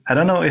I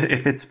don't know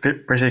if it's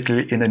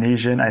particularly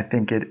Indonesian. I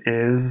think it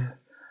is,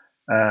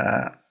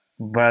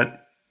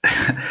 but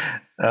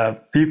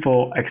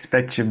people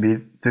expect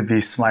you to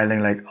be smiling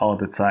like all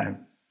the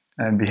time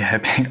and be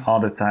happy all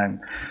the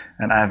time,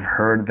 and I've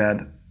heard that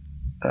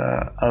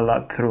a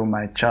lot through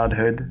my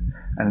childhood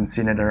and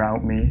seen it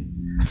around me.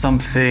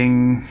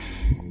 Something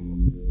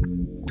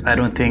I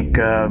don't think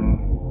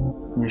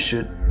you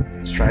should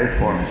strive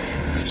for.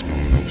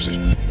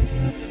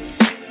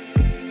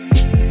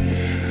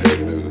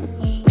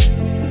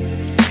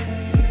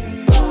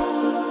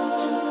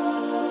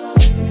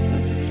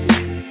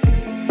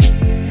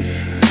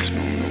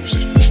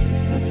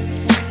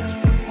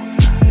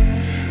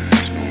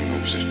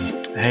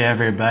 Hey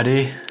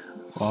everybody,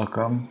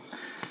 welcome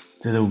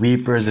to the We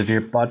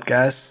Persevere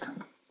podcast.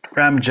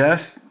 I'm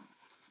Jeff,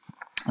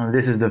 and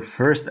this is the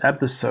first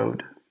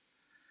episode.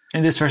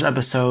 In this first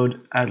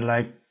episode, I'd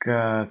like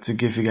to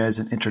give you guys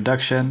an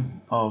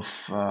introduction of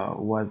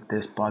what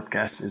this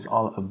podcast is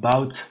all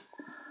about.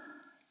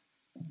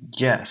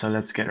 Yeah, so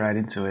let's get right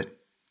into it.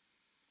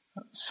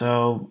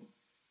 So,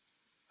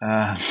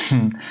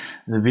 the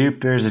We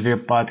Persevere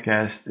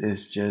podcast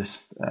is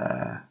just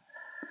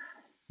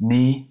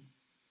me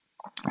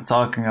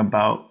talking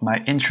about my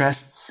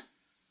interests.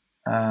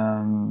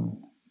 I'm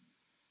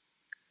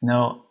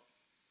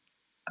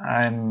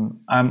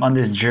on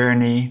this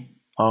journey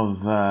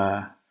of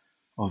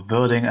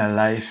building a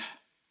life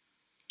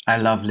I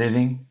love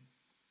living,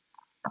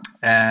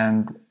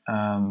 and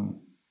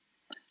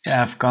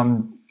I've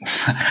come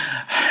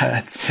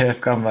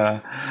I've come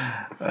a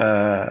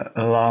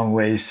long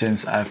way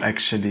since I've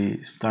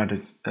actually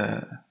started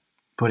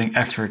putting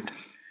effort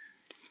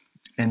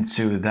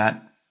into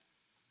that.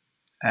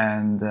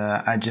 And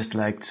I just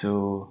like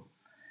to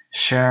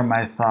share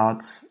my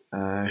thoughts,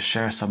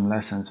 share some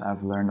lessons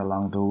I've learned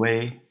along the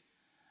way.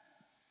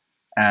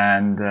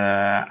 And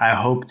I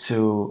hope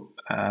to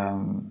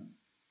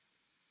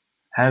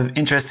have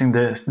interesting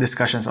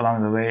discussions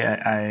along the way.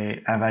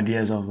 I have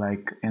ideas of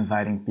like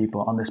inviting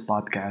people on this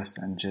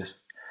podcast and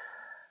just,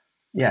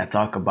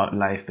 talk about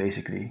life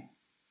basically.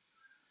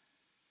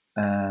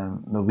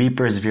 The We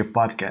Persevere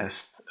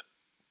podcast,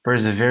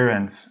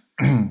 perseverance,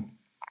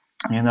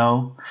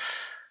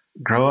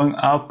 growing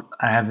up,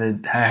 I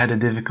had a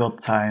difficult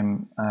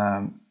time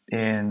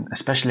in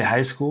especially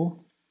high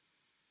school.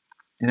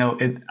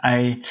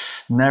 I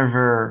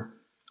never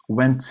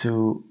went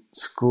to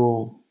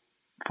school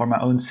for my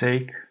own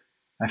sake.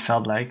 I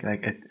felt like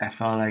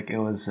it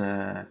was.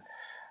 I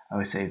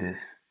would say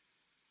this.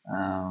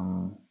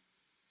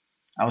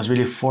 I was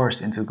really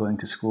forced into going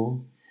to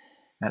school.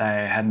 That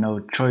I had no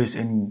choice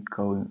in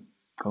going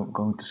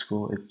to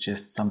school. It's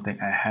just something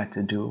I had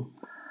to do.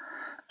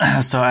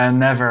 So I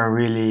never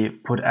really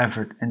put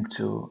effort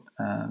into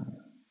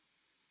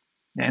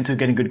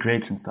getting good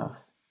grades and stuff.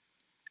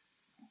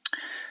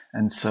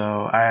 And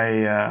so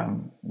I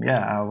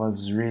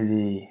was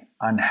really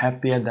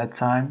unhappy at that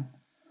time.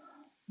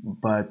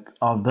 But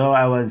although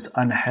I was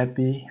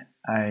unhappy,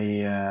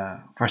 I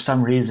for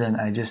some reason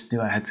I just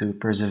knew I had to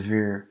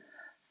persevere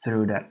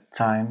through that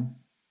time.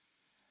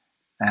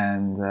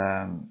 And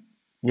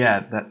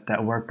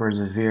that word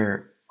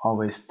persevere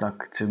always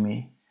stuck to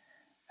me.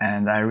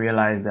 And I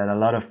realized that a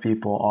lot of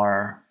people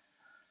are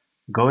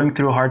going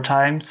through hard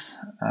times.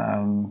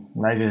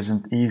 Life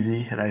isn't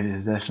easy. Life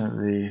is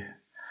definitely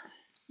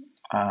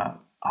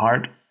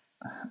hard.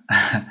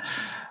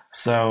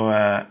 So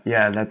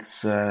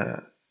let's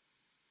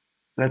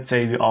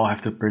say we all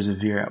have to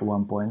persevere at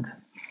one point.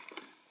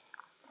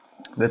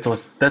 That's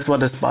what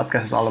this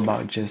podcast is all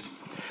about.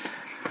 Just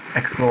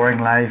exploring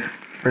life,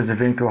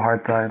 persevering through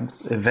hard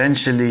times,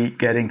 eventually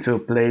getting to a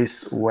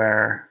place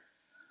where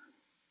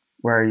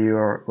you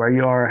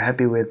are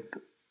happy with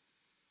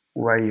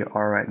where you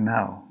are right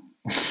now.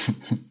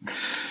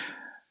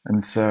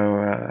 And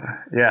so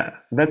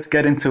let's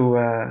get into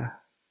a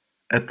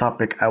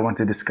topic I want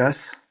to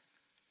discuss,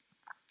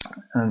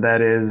 and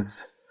that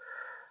is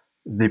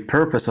the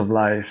purpose of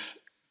life.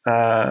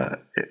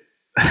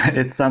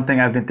 It's something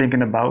I've been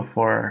thinking about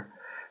for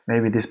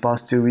maybe these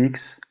past 2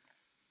 weeks.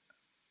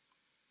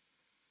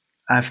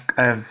 I've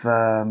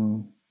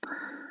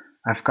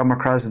come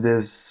across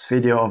this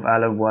video of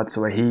Alan Watts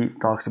where he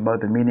talks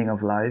about the meaning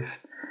of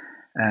life,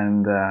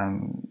 and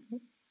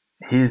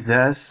he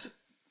says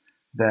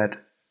that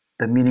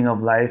the meaning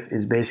of life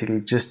is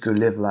basically just to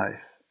live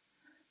life,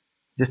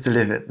 just to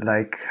live it,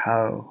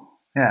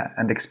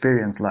 and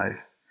experience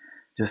life,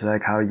 just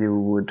like how you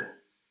would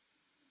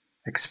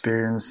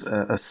experience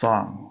a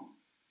song.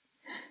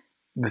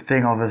 The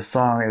thing of a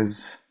song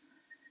is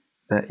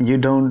that you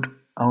don't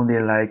only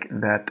like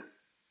that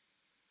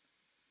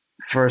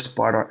first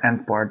part or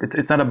end part.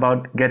 It's not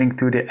about getting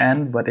to the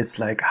end, but it's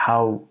like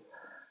how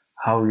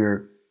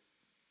you're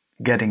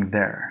getting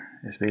there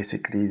is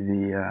basically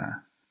the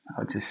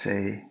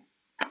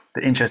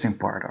the interesting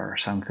part or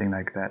something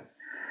like that.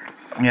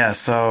 Yeah.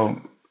 So,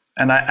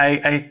 and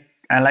I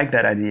like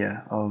that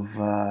idea of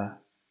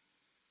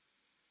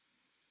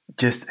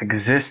just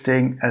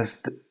existing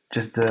as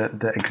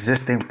the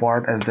existing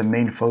part as the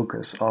main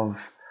focus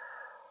of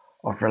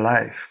of your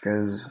life.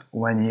 Because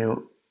when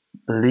you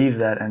believe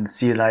that and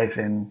see life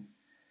in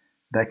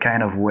that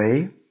kind of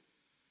way,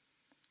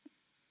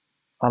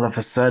 all of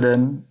a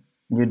sudden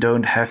you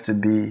don't have to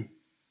be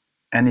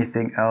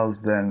anything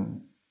else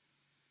than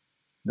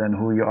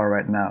who you are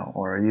right now,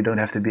 or you don't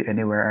have to be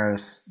anywhere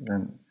else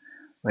than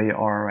where you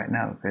are right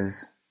now.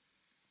 Because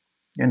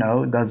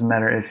it doesn't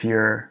matter if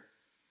you're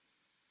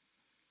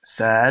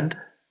sad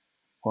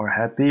or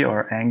happy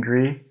or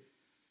angry.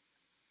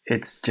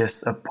 It's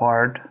just a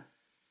part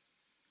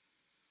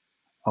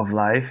of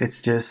life.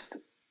 It's just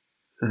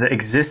the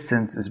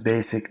existence is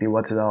basically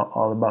what's it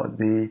all about.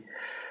 The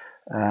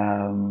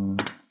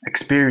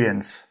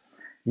experience.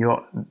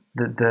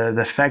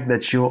 The fact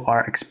that you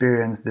are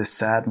experiencing this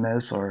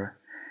sadness or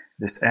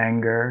this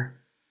anger,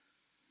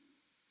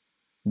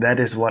 that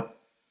is what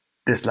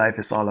this life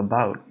is all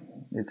about.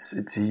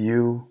 It's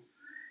you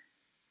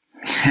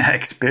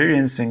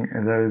experiencing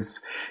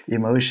those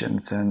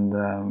emotions and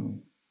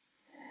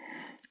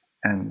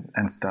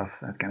stuff,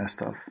 that kind of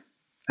stuff.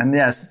 And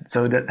yes,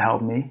 so that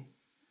helped me.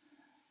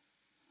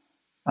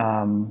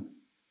 I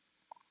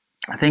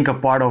think a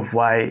part of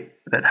why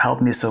that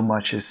helped me so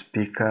much is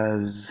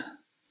because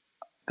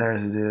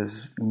there's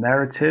this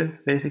narrative,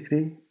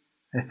 basically,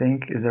 I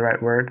think is the right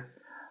word,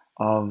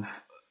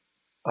 of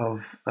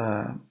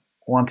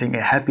wanting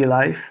a happy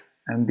life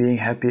and being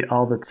happy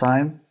all the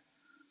time.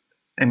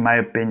 In my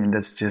opinion,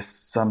 that's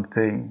just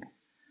something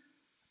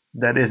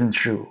that isn't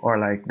true, or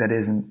like that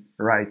isn't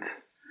right.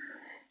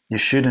 You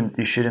shouldn't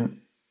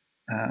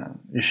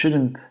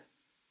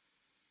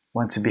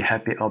want to be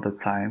happy all the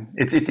time.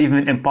 It's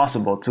even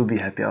impossible to be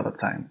happy all the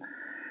time.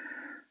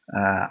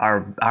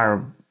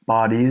 Our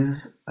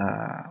bodies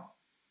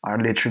are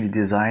literally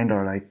designed,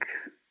 or like,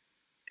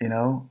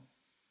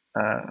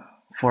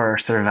 for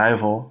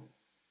survival.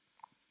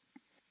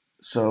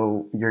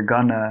 So you're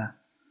gonna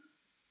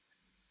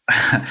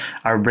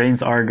our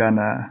brains are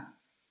gonna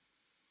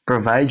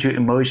provide you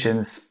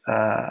emotions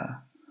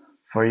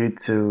for you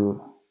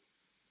to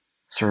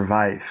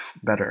survive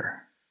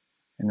better,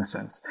 in a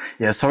sense.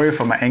 Yeah, sorry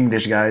for my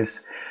English,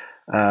 guys.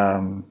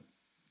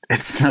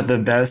 It's not the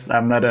best.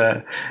 I'm not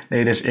a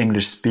native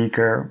English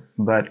speaker,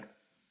 but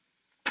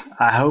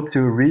I hope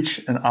to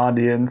reach an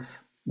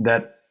audience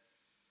that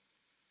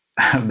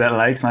that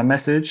likes my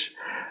message,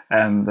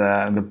 and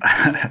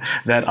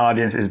that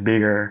audience is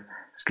bigger,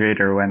 it's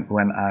greater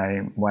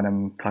when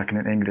I'm talking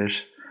in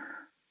English.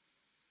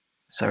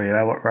 Sorry,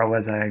 where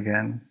was I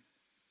again?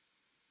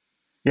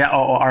 Yeah,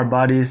 our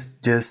bodies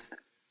just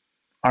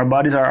our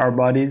bodies are our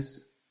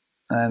bodies,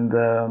 and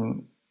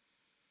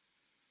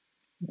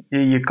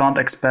you can't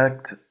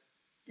expect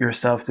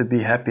yourself to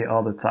be happy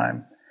all the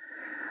time.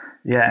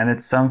 Yeah, and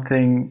it's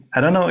something,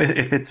 I don't know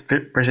if it's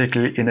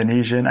particularly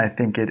Indonesian. I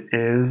think it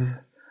is,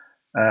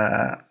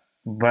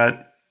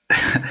 but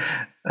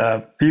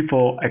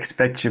people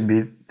expect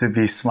you to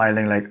be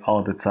smiling like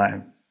all the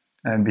time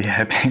and be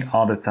happy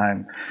all the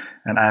time,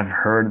 and I've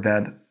heard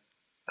that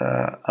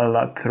a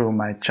lot through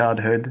my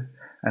childhood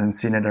and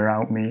seen it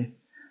around me.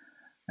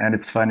 And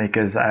it's funny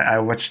because I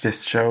watched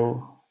this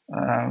show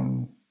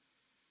the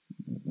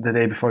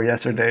day before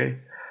yesterday.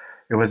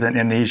 It was an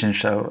Indonesian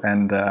show,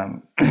 and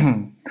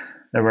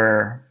there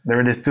were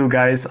these two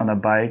guys on a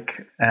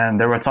bike, and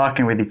they were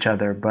talking with each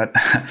other. But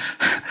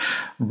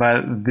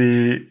but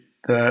the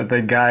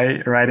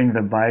guy riding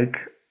the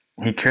bike,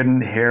 he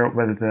couldn't hear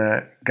what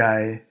the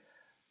guy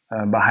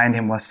behind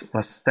him was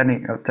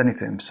telling to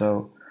him.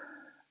 So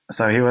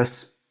he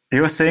was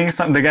saying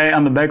something. The guy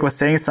on the back was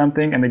saying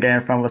something, and the guy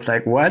in front was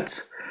like,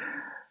 "What?"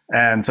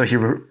 And so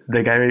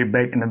the guy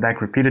back in the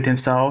back repeated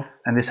himself,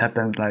 and this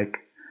happened like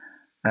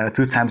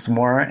 2 times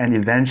more, and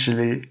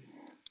eventually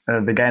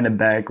the guy in the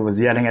back was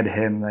yelling at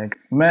him like,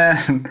 "Man,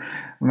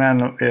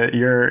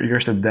 you're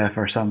so deaf,"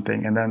 or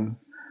something. And then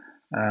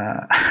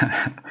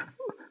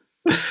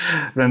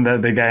then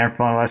the guy in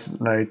front was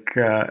like,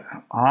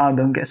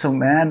 "Don't get so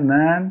mad,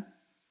 man.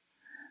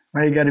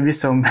 Why you gotta be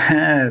so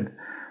mad?"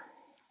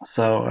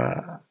 So,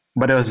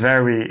 but it was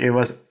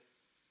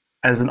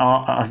as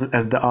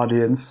the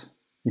audience,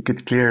 you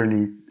could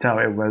clearly tell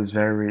it was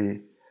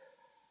very.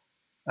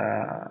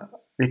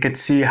 You could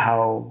see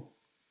how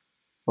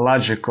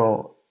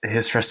logical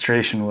his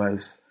frustration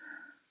was.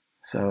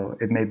 So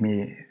it made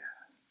me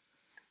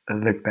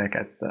look back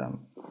at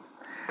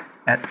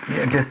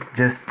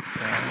just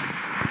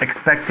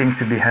expecting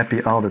to be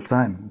happy all the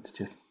time. It's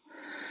just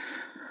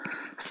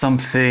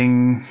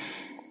something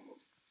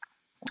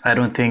I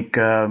don't think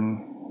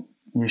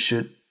you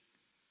should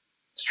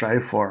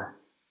strive for.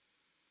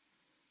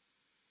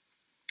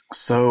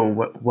 So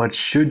what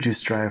should you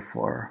strive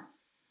for?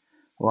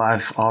 Well,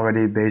 I've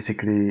already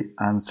basically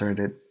answered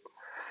it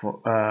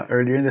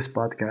earlier in this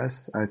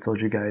podcast. I told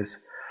you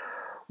guys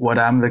what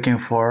I'm looking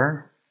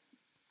for,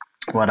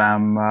 what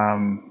I'm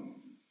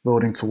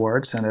voting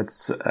towards, and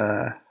it's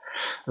a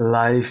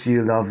life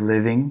you love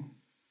living.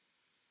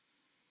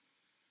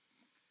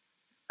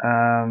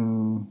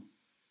 And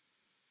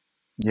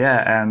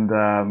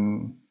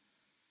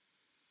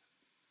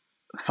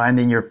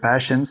finding your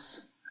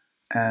passions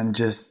and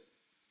just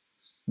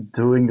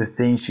doing the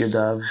things you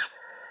love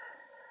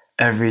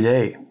every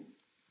day.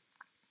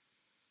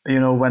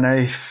 When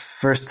I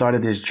first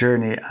started this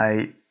journey,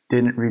 I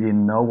didn't really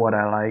know what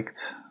I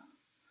liked.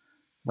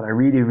 What I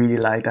really, really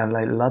liked, I had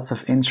like lots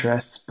of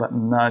interests, but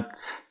not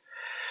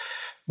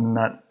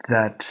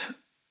that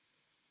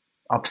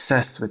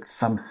obsessed with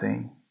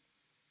something,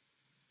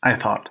 I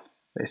thought,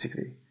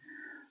 basically.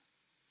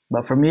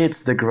 But for me,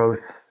 it's the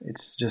growth.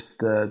 It's just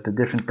the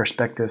different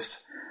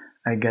perspectives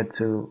I get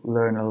to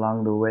learn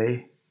along the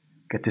way,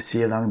 get to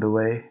see along the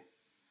way.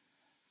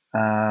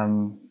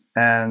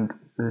 And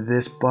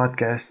this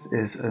podcast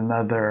is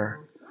another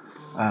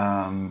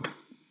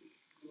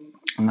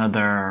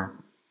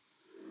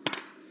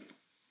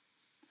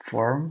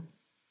form.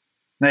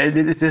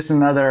 This is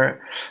another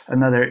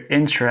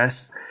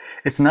interest.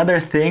 It's another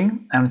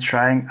thing I'm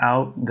trying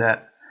out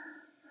that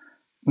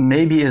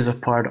maybe is a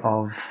part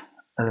of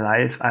a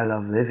life I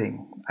love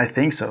living. I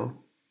think so.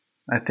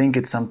 I think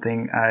it's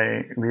something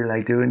I really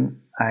like doing.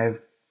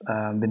 I've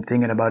been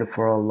thinking about it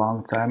for a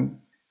long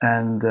time.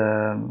 And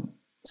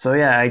so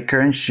yeah, I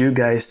encourage you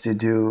guys to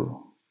do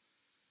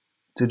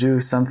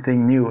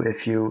something new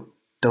if you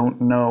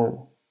don't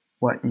know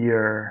what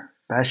your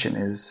passion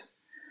is.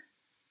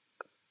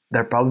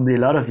 There are probably a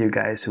lot of you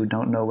guys who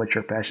don't know what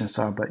your passions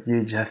are, but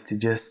you have to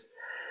just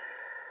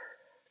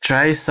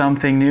try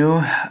something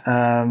new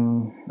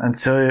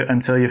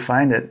until you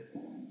find it.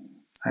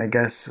 I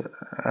guess,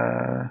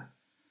 I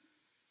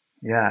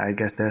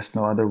guess there's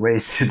no other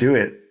ways to do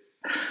it.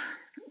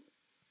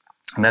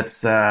 That's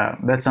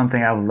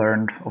something I've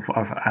learned.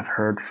 I've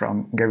heard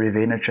from Gary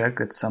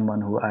Vaynerchuk. It's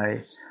someone who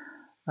I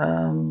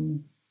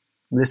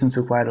listen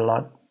to quite a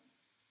lot.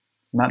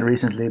 Not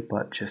recently,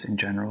 but just in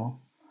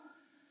general.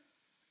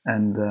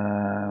 And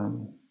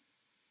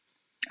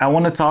I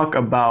want to talk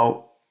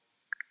about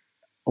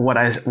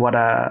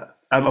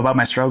about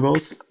my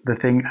struggles, the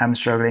thing I'm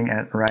struggling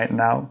at right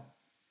now.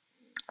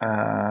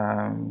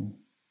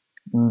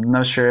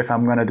 Not sure if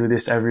I'm gonna do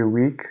this every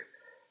week,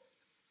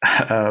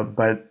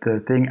 but the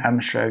thing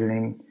I'm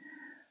struggling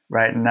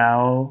right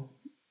now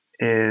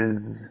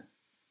is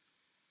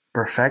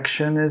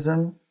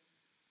perfectionism,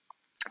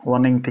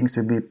 wanting things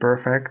to be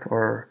perfect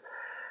or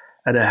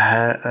at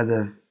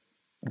a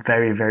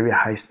very, very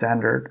high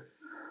standard,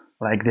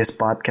 like this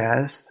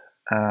podcast.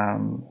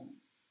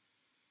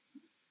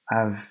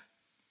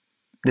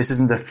 This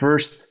isn't the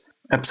first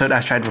episode I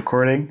tried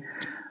recording,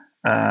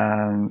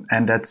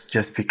 and that's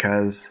just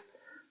because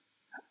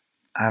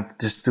I have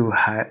just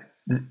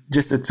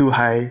a too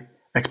high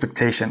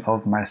expectation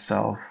of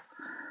myself.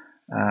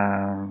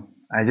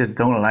 I just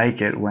don't like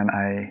it when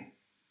I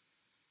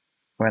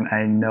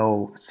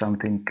know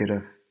something could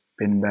have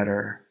been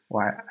better.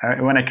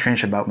 When I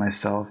cringe about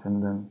myself,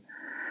 and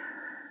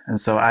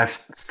so I've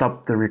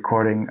stopped the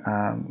recording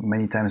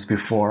many times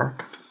before.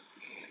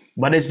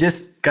 But it's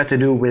just got to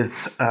do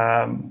with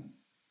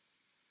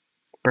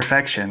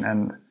perfection,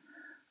 and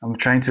I'm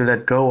trying to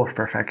let go of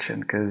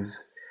perfection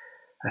because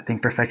I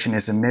think perfection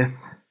is a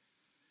myth.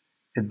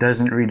 It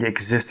doesn't really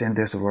exist in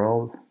this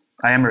world.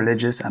 I am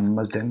religious, I'm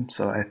Muslim,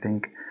 so I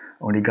think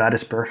only God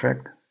is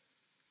perfect.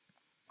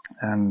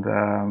 And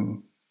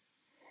the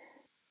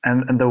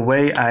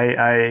way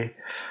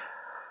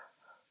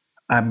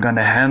I'm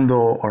gonna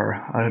handle, or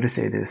how to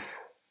say this,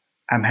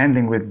 I'm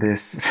handling with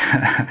this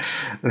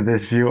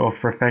this view of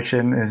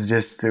perfection is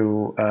just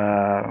to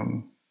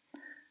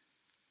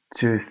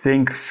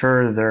think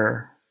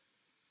further.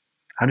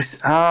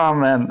 Oh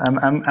man,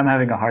 I'm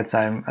having a hard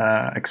time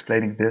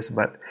explaining this,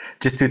 but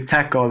just to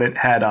tackle it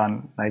head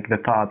on, like the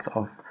thoughts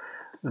of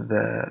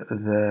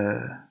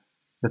the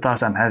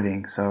thoughts I'm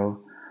having.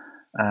 So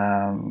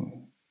I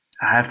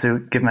have to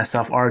give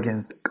myself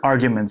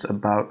arguments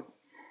about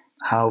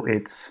how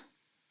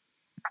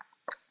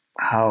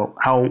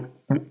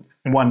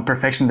one,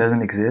 perfection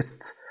doesn't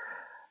exist,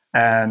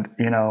 and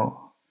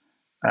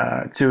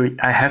two,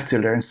 I have to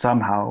learn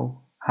somehow.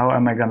 How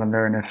am I gonna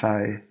learn if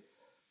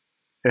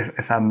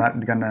I'm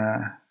not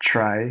gonna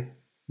try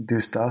do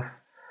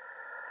stuff?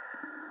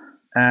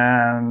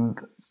 And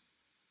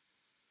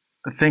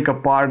I think a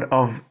part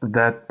of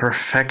that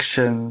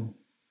perfection,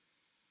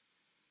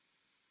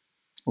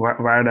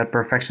 where that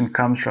perfection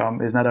comes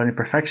from, is not only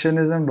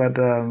perfectionism, but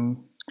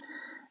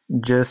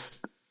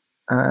just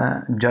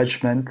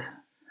judgment.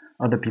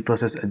 Other people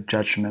says a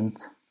judgment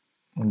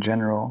in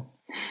general.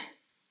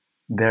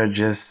 They're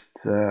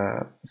just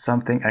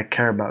something I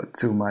care about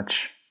too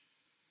much.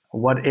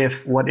 What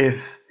if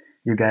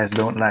you guys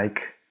don't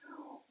like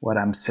what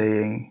I'm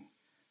saying?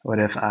 What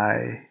if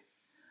I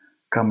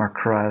come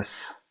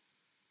across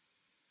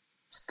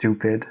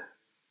stupid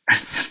or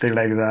something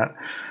like that?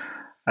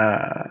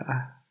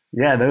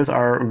 Yeah, those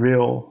are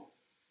real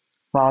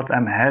thoughts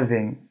I'm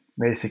having.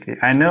 Basically,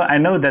 I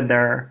know that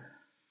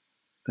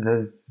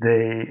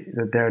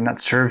they're not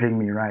serving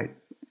me right,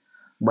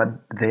 but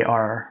they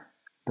are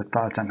the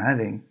thoughts I'm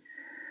having,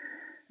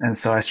 and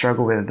so I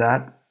struggle with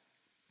that.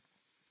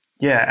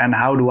 Yeah, and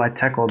how do I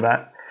tackle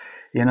that?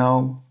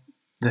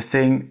 The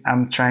thing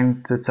I'm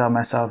trying to tell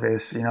myself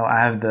is,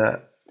 I have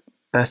the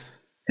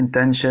best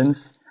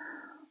intentions,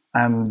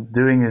 I'm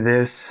doing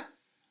this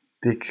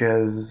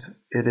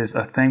because it is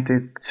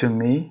authentic to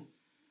me.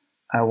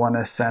 I want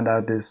to send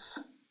out this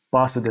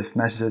positive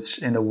message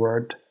in the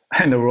world.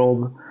 In the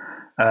world,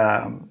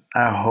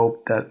 I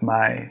hope that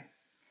my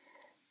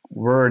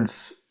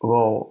words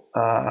will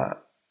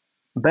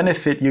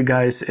benefit you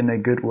guys in a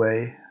good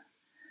way.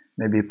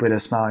 Maybe put a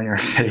smile on your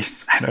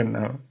face. I don't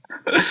know.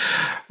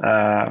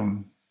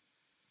 um,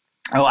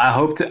 oh, I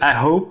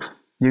hope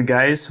you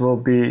guys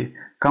will be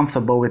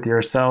comfortable with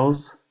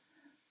yourselves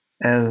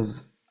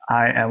as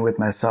I am with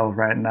myself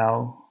right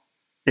now.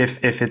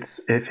 If it's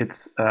if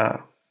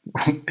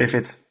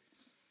it's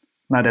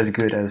not as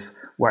good as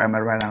where I'm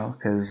at right now,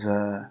 because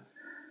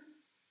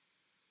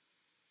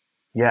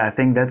yeah, I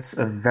think that's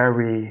a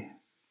very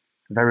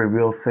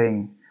real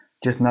thing.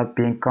 Just not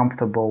being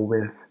comfortable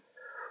with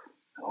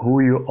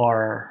who you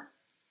are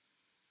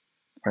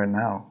right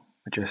now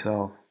with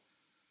yourself.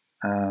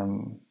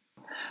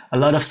 A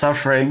lot of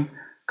suffering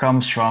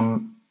comes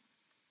from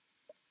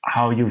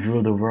how you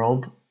view the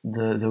world,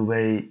 the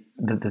way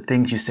the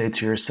things you say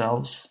to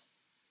yourselves.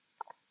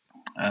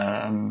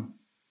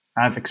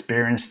 I've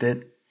experienced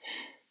it,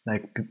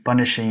 like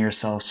punishing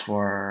yourselves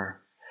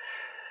for,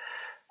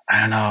 I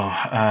don't know,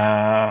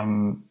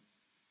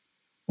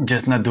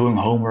 just not doing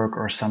homework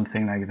or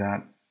something like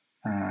that.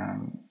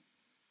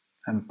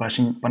 And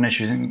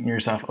punishing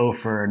yourself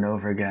over and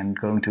over again,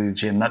 going to the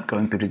gym, not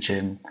going to the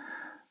gym.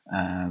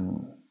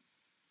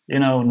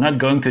 Not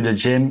going to the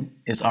gym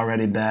is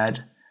already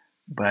bad,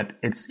 but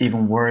it's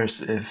even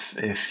worse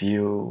if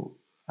you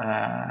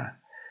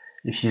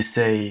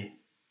say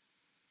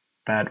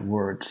bad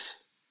words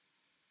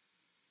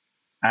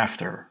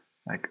after,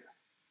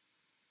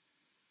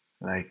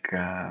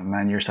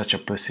 man, you're such a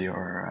pussy,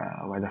 or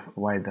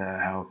why the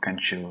hell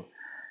can't you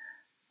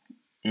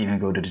even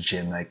go to the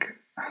gym?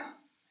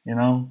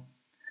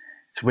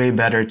 It's way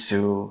better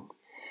to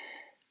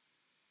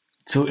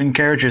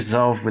encourage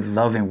yourself with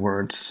loving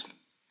words.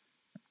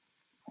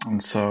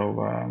 And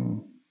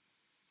so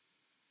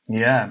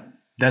yeah,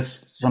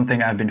 that's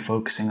something I've been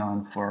focusing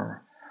on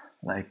for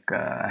like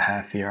a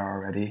half year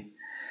already,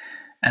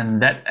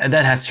 and that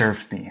has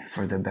served me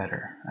for the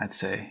better, I'd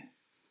say.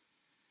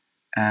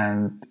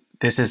 And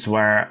this is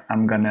where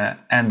I'm gonna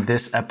end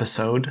this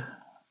episode.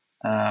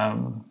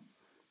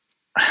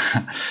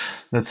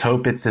 Let's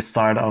hope it's the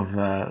start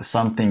of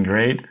something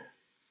great,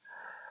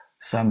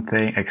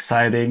 something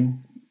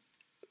exciting,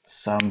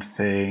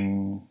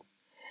 something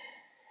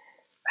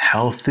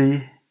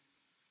healthy,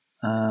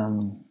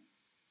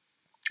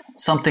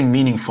 something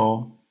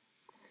meaningful.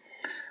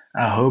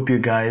 I hope you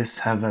guys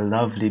have a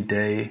lovely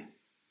day.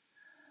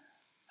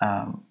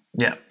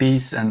 Yeah,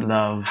 peace and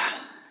love,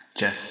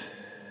 Jeff.